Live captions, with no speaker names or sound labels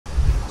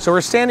So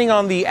we're standing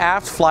on the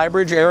aft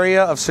Flybridge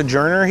area of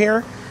Sojourner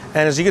here.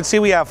 And as you can see,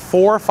 we have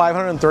 4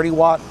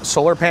 530-watt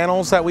solar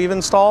panels that we've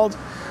installed.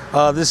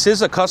 This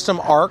is a custom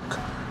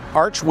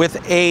arch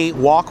with a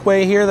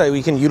walkway here that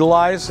we can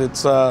utilize. It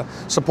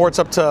supports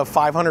up to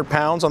 500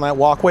 pounds on that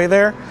walkway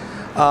there.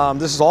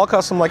 This is all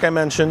custom, like I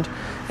mentioned.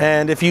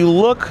 And if you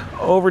look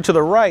over to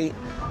the right,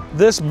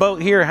 this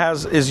boat here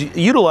is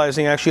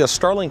utilizing actually a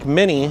Starlink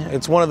Mini.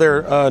 It's one of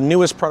their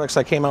newest products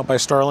that came out by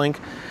Starlink.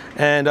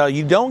 And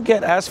you don't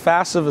get as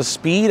fast of a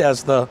speed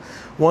as the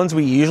ones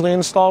we usually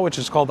install, which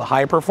is called the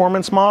high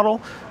performance model.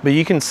 But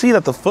you can see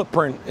that the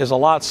footprint is a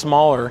lot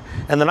smaller.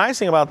 And the nice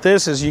thing about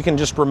this is you can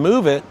just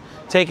remove it,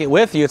 take it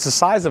with you. It's the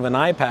size of an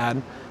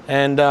iPad.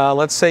 And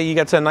let's say you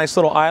get to a nice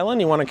little island,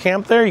 you want to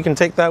camp there, you can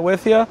take that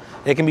with you.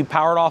 It can be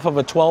powered off of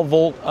a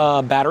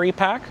 12-volt battery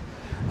pack.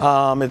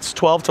 It's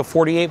 12 to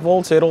 48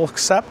 volts it'll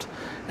accept.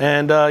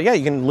 And yeah,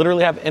 you can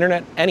literally have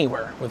internet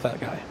anywhere with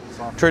that guy.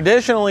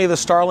 Traditionally, the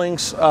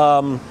Starlinks,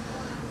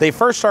 they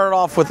first started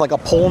off with like a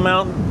pole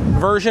mount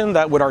version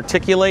that would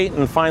articulate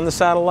and find the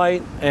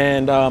satellite.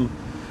 And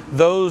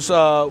those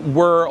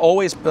were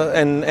always,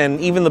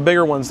 and even the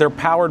bigger ones, they're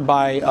powered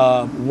by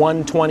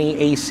 120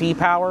 AC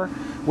power,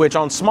 which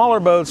on smaller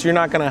boats, you're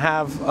not gonna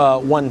have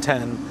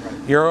 110.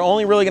 You're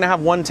only really gonna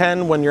have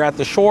 110 when you're at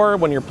the shore,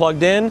 when you're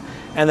plugged in,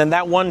 and then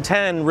that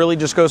 110 really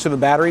just goes through the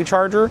battery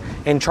charger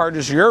and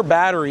charges your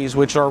batteries,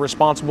 which are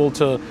responsible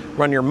to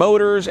run your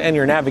motors and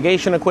your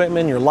navigation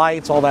equipment, your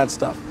lights, all that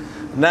stuff.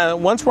 Now,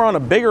 once we're on a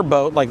bigger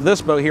boat, like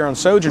this boat here on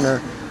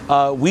Sojourner,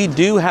 we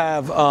do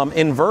have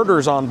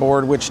inverters on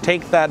board, which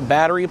take that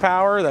battery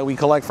power that we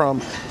collect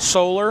from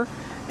solar,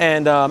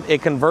 and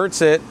it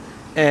converts it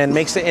and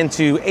makes it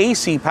into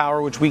AC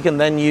power, which we can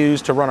then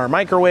use to run our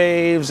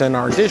microwaves and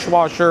our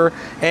dishwasher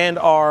and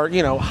our,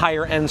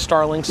 higher end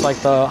Starlinks like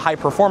the high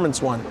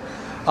performance one.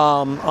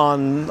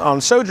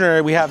 On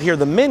Sojourner, we have here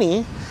the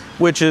Mini,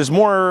 which is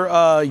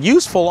more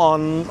useful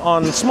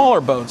on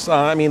smaller boats.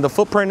 I mean, the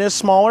footprint is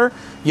smaller.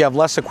 You have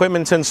less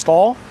equipment to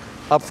install.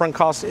 Upfront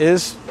cost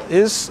is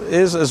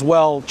as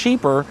well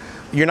cheaper.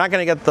 You're not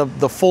going to get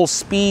the full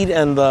speed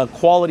and the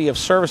quality of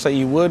service that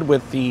you would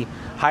with the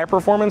high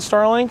performance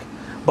Starlink.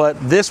 But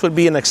this would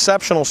be an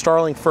exceptional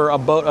Starlink for a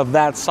boat of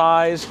that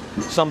size,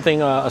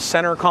 something, a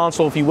center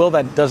console, if you will,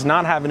 that does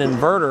not have an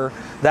inverter.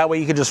 That way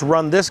you could just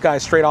run this guy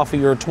straight off of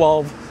your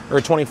 12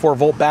 or 24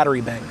 volt battery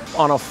bank.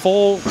 On a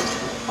full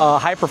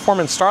high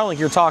performance Starlink,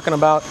 you're talking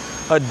about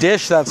a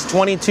dish that's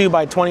 22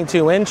 by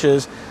 22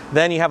 inches.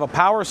 Then you have a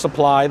power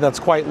supply that's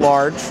quite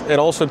large. It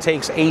also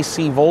takes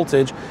AC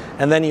voltage.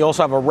 And then you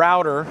also have a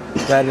router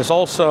that is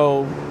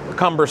also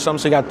cumbersome.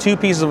 So you got 2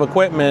 pieces of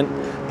equipment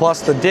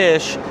plus the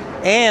dish.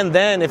 And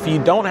then if you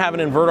don't have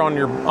an inverter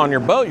on your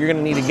boat, you're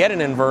gonna need to get an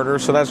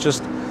inverter. So that's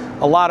just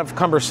a lot of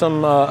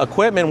cumbersome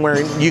equipment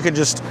where you could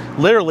just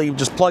literally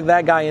just plug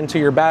that guy into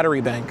your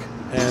battery bank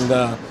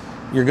and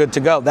you're good to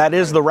go. That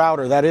is the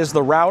router. That is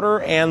the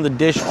router and the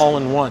dish all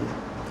in one.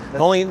 The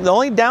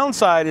only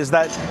downside is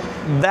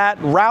that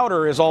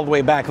router is all the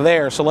way back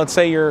there. So let's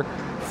say you're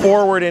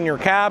forward in your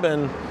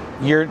cabin,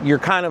 you're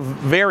kind of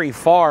very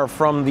far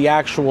from the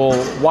actual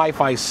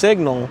Wi-Fi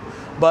signal.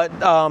 But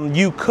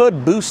you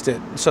could boost it.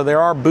 So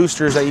there are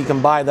boosters that you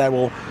can buy that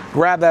will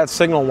grab that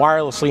signal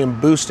wirelessly and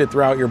boost it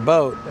throughout your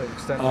boat.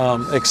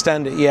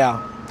 Extend it,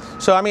 yeah.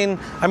 So I mean,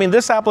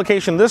 this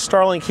application, this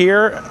Starlink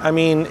here, I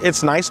mean,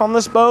 it's nice on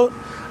this boat.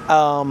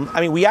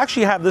 I mean, we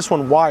actually have this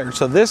one wired.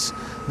 So this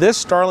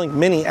Starlink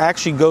Mini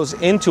actually goes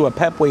into a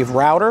PepWave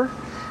router.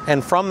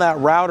 And from that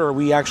router,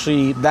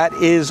 that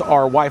is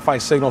our Wi-Fi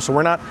signal. So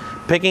we're not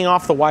picking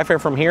off the Wi-Fi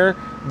from here.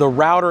 The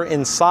router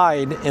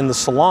inside in the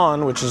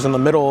salon, which is in the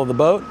middle of the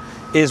boat,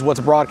 is what's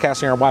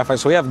broadcasting our Wi-Fi.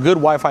 So we have good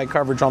Wi-Fi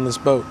coverage on this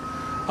boat.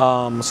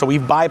 So we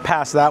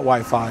bypass that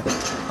Wi-Fi.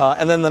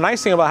 And then the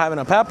nice thing about having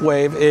a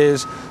PepWave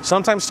is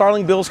sometimes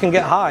Starlink bills can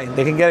get high.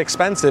 They can get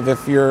expensive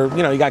if you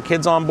got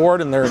kids on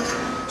board and they're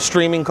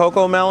streaming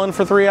Coco Melon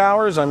for 3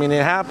 hours. I mean,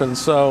 it happens.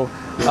 So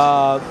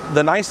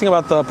the nice thing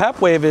about the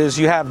PepWave is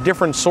you have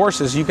different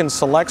sources. You can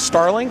select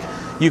Starlink.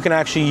 You can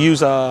actually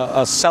use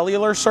a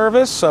cellular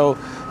service. So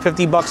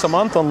 $50 a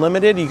month,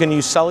 unlimited. You can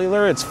use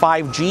cellular. It's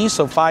 5G.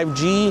 So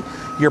 5G,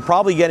 you're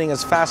probably getting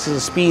as fast as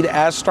a speed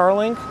as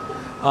Starlink,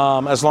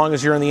 as long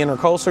as you're in the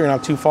intercoastal, you're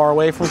not too far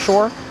away from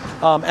shore.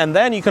 And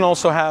then you can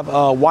also have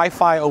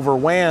Wi-Fi over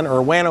WAN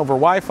or WAN over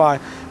Wi-Fi,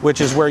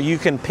 which is where you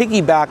can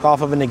piggyback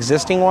off of an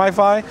existing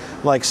Wi-Fi,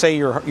 like say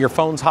your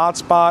phone's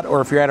hotspot, or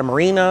if you're at a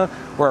marina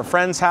or a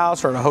friend's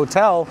house or at a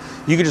hotel,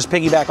 you can just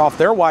piggyback off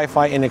their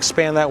Wi-Fi and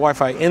expand that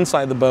Wi-Fi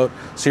inside the boat,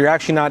 so you're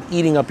actually not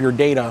eating up your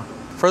data.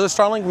 For the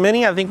Starlink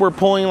Mini, I think we're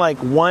pulling like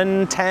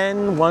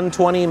 110,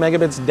 120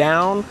 megabits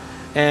down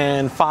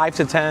and 5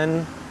 to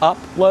 10 up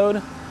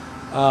load.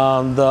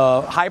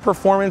 The high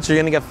performance, you're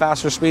gonna get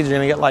faster speeds. You're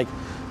gonna get like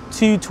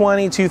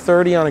 220,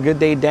 230 on a good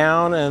day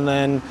down, and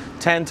then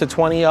 10 to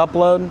 20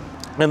 upload.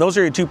 And those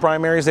are your 2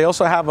 primaries. They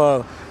also have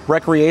a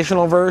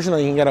recreational version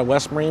that you can get at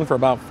West Marine for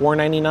about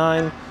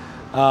 $4.99.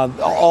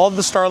 All of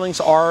the Starlinks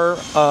are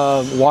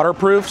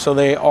waterproof, so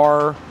they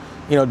are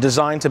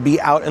designed to be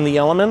out in the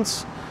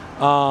elements.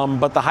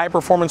 but the high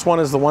performance one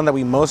is the one that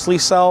we mostly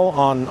sell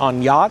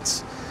on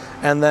yachts.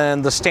 And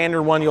then the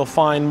standard one you'll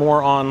find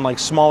more on like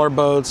smaller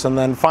boats. And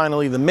then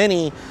finally the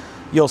Mini,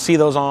 you'll see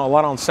those on a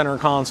lot on center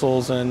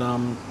consoles,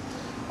 and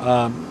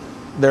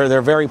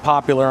they're very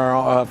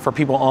popular for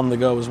people on the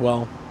go as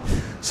well.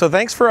 So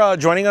thanks for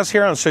joining us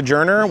here on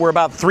Sojourner. We're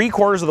about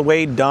 3/4 of the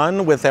way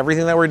done with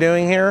everything that we're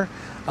doing here.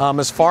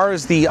 As far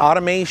as the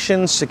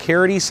automation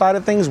security side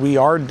of things, we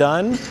are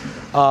done.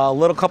 A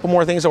little couple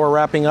more things that we're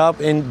wrapping up,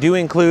 and do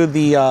include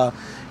the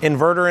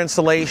inverter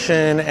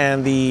installation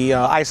and the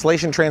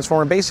isolation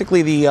transformer.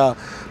 Basically the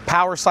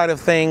power side of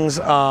things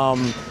are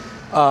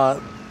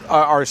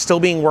still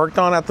being worked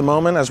on at the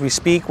moment as we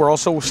speak. We're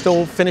also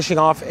still finishing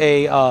off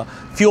a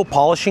fuel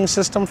polishing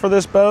system for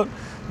this boat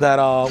that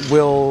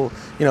will,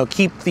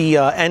 keep the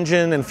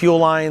engine and fuel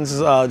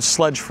lines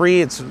sludge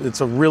free. It's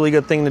a really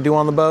good thing to do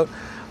on the boat.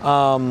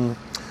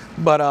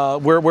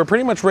 But we're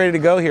pretty much ready to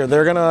go here.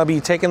 They're gonna be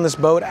taking this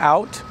boat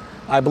out,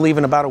 I believe,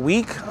 in about a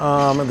week.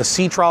 The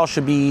sea trial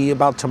should be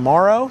about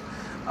tomorrow.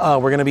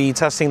 We're gonna be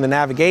testing the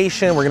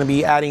navigation. We're gonna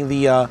be adding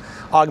the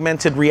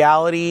augmented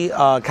reality,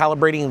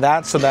 calibrating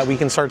that so that we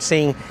can start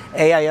seeing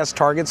AIS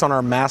targets on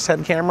our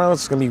masthead camera.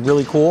 It's gonna be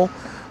really cool.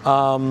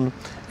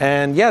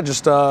 And yeah,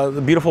 just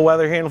the beautiful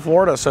weather here in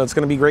Florida, so it's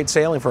gonna be great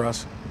sailing for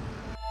us.